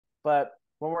But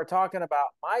when we're talking about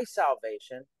my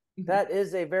salvation, Mhm. that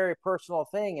is a very personal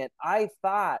thing. And I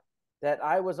thought that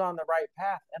I was on the right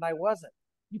path, and I wasn't.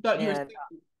 You thought you were And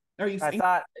saved. Are you I saying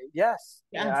thought, yes,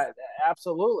 yes?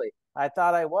 absolutely. I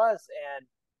thought I was.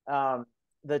 And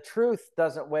the truth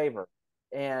doesn't waver.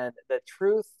 And the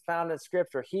truth found in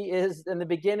Scripture, He is, in the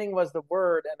beginning was the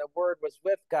Word, and the Word was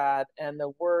with God, and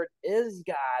the Word is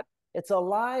God. It's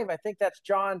alive. I think that's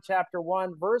John chapter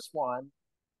 1, verse 1.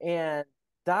 And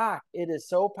Doc, it is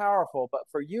so powerful. But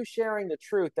for you sharing the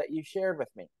truth that you shared with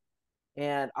me,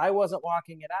 and I wasn't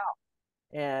walking it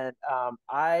out. And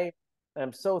I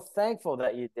am so thankful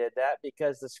that you did that,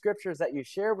 because the scriptures that you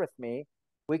shared with me,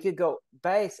 we could go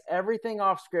base everything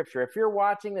off scripture. If you're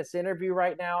watching this interview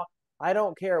right now, I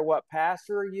don't care what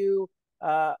pastor you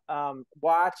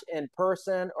watch in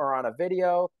person or on a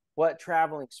video, what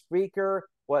traveling speaker,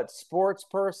 what sports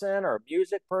person or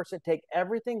music person, take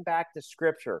everything back to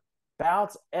scripture,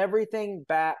 bounce everything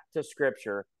back to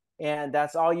scripture. And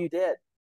that's all you did.